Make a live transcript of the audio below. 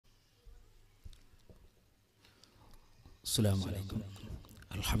السلام عليكم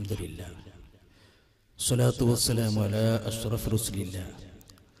الحمد لله الصلاة والسلام على أشرف رسل الله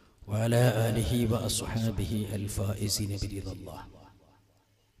وعلى آله وأصحابه الفائزين برضا الله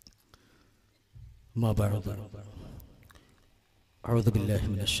ما بعد أعوذ بالله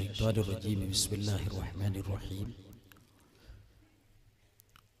من الشيطان الرجيم بسم الله الرحمن الرحيم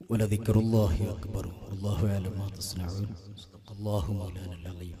ولذكر الله أكبر والله يعلم ما تصنعون صدق الله مولانا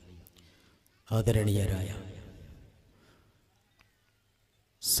العظيم ആദരണീയരായ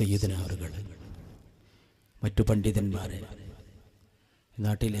സയ്യിദുനാറുകൾ, മറ്റു പണ്ഡിതന്മാരെ,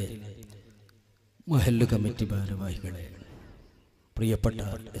 നാട്ടിലെ മഹല്ല് കമ്മിറ്റി ഭാരവാഹികളെ, പ്രിയപ്പെട്ട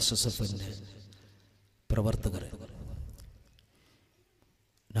SSFന്റെ പ്രവർത്തകർ,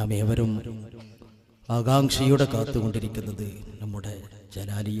 നാം ഏവരും ആകാംക്ഷയോടെ കാത്തുകൊണ്ടിരിക്കുന്നത് നമ്മുടെ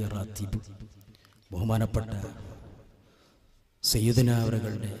ജലാലിയ റാത്തീബ് ബഹുമാനപ്പെട്ട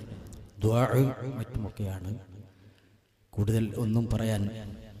സയ്യിദുനാറുകളുടെ ദുആഉം മറ്റുമൊക്കെയാണ്. കൂടുതൽ ഒന്നും പറയാൻ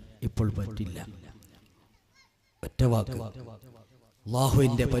ഇപ്പോൾ പറ്റില്ല. ഒറ്റ വാക്ക്,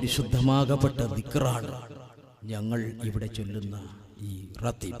 അല്ലാഹുവിൻ്റെ പരിശുദ്ധമാകപ്പെട്ട ദിക്റാണ് ഞങ്ങൾ ഇവിടെ ചൊല്ലുന്ന ഈ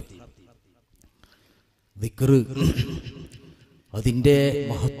റാത്തീബ്. ദിക്റ്, അതിൻ്റെ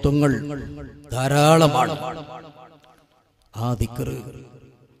മഹത്വങ്ങൾ ധാരാളമാണ്. ആ ദിക്റ്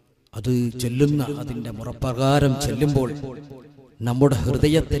അത് ചൊല്ലുന്ന അതിൻ്റെ മുറപ്രകാരം ചെല്ലുമ്പോൾ നമ്മുടെ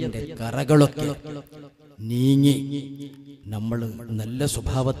ഹൃദയത്തിൻ്റെ കറകളൊക്കെ നീങ്ങി നമ്മൾ നല്ല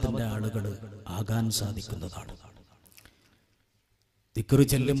സ്വഭാവത്തിൻ്റെ ആളുകൾ ആകാൻ സാധിക്കുന്നതാണ്. ദിക്റ്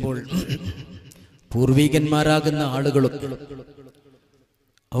ചെല്ലുമ്പോൾ പൂർവികന്മാരാകുന്ന ആളുകളൊക്കെ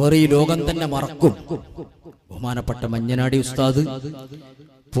അവർ ഈ ലോകം തന്നെ മറക്കും. ബഹുമാനപ്പെട്ട മഞ്ഞനാടി ഉസ്താദ്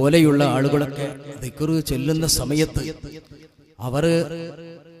പോലെയുള്ള ആളുകളൊക്കെ ദിക്റ് ചെല്ലുന്ന സമയത്ത് അവർ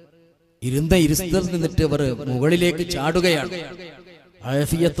ഇരുന്ന ഇരുത്തത്തിൽ നിന്നിട്ട് അവർ മുകളിലേക്ക് ചാടുകയാണ്.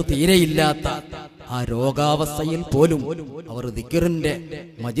 ആഫിയത്ത് തീരെയില്ലാത്ത ആ രോഗാവസ്ഥയിൽ പോലും അവർ ദിക്റിന്റെ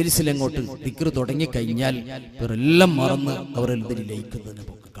മജ്ലിസിലങ്ങോട്ട് ദിക്റ് തുടങ്ങിക്കഴിഞ്ഞാൽ ഇവരെല്ലാം മറന്ന് അവർ ഇതിൽ ലയിക്കുന്നത്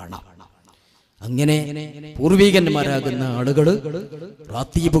നമുക്ക് കാണാം. അങ്ങനെ പൂർവികന്മാരാകുന്ന ആളുകൾ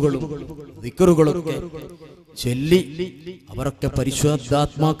റാത്തീബുകളും ദിക്റുകളൊക്കെ ചൊല്ലി അവരൊക്കെ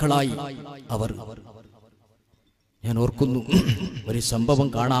പരിശുദ്ധാത്മാക്കളായി അവർ. ഞാൻ ഓർക്കുന്നു ഒരു സംഭവം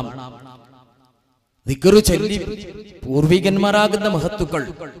കാണാം. ദിക്റ് ചൊല്ലി പൂർവികന്മാരാകുന്ന മഹത്തുക്കൾ,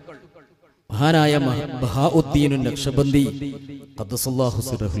 മഹാനായ ബഹാഉദ്ദീൻ നഖ്ശബന്ദി ഖദ്ദസല്ലാഹു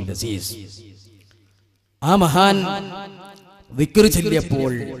സിറഹുൽ അസീസ്, ആ മഹാൻ ദിക്റ്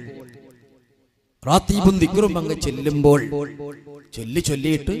ചൊല്ലിയപ്പോൾ, റാത്തീബും ദിക്റും അങ്ങ് ചെല്ലുമ്പോൾ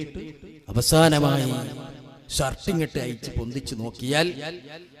ചൊല്ലിയിട്ട് അവസാനമായി ഷർട്ടിങ്ങിട്ട് അയച്ച് പൊന്തിച്ചു നോക്കിയാൽ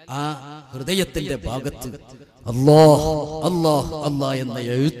ആ ഹൃദയത്തിന്റെ ഭാഗത്ത് അല്ലാഹ് അല്ലാഹ് അല്ലാഹ് എന്ന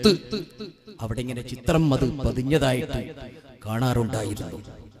എഴുത്ത് അവിടെ ഇങ്ങനെ ചിത്രം അത് പതിഞ്ഞതായിട്ട് കാണാറുണ്ടായിരുന്നു.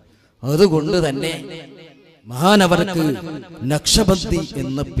 അതുകൊണ്ട് തന്നെ മഹാനവർക്ക് നഖ്ശബന്ദി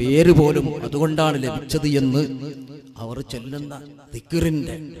എന്ന പേര് പോലും അതുകൊണ്ടാണ് ലഭിച്ചത് എന്ന് അവർ ചൊല്ലുന്ന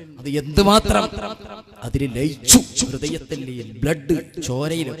ദിക്റിന്റെ അത് എന്തുമാത്രം അതിൽ ലയിച്ചു. ഹൃദയത്തിലെ ബ്ലഡ്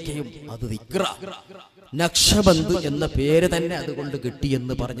ചോരയിലൊക്കെയും അത് ദിക്റ. നഖ്ശബന്ദ് എന്ന പേര് തന്നെ അതുകൊണ്ട്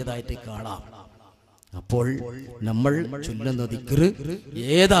കിട്ടിയെന്ന് പറഞ്ഞതായിട്ട് കാണാം. അപ്പോൾ നമ്മൾ ചൊല്ലുന്ന ദിക്റ്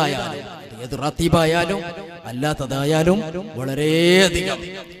ഏതായാലും, ഏത് റാത്തീബായാലും അല്ലാത്തതായാലും വളരെയധികം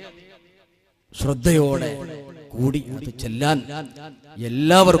ശ്രദ്ധയോടെ കൂടി അത് ചെല്ലാൻ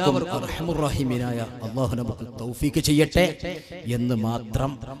എല്ലാവർക്കും അർഹമുർ-റഹീമീനായ അല്ലാഹു നമുക്ക് തൗഫീഖ് ചെയ്യട്ടെ എന്ന്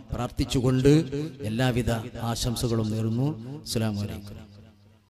മാത്രം പ്രാർത്ഥിച്ചുകൊണ്ട് എല്ലാവിധ ആശംസകളും നേരുന്നു. അസ്സലാമു അലൈക്കും.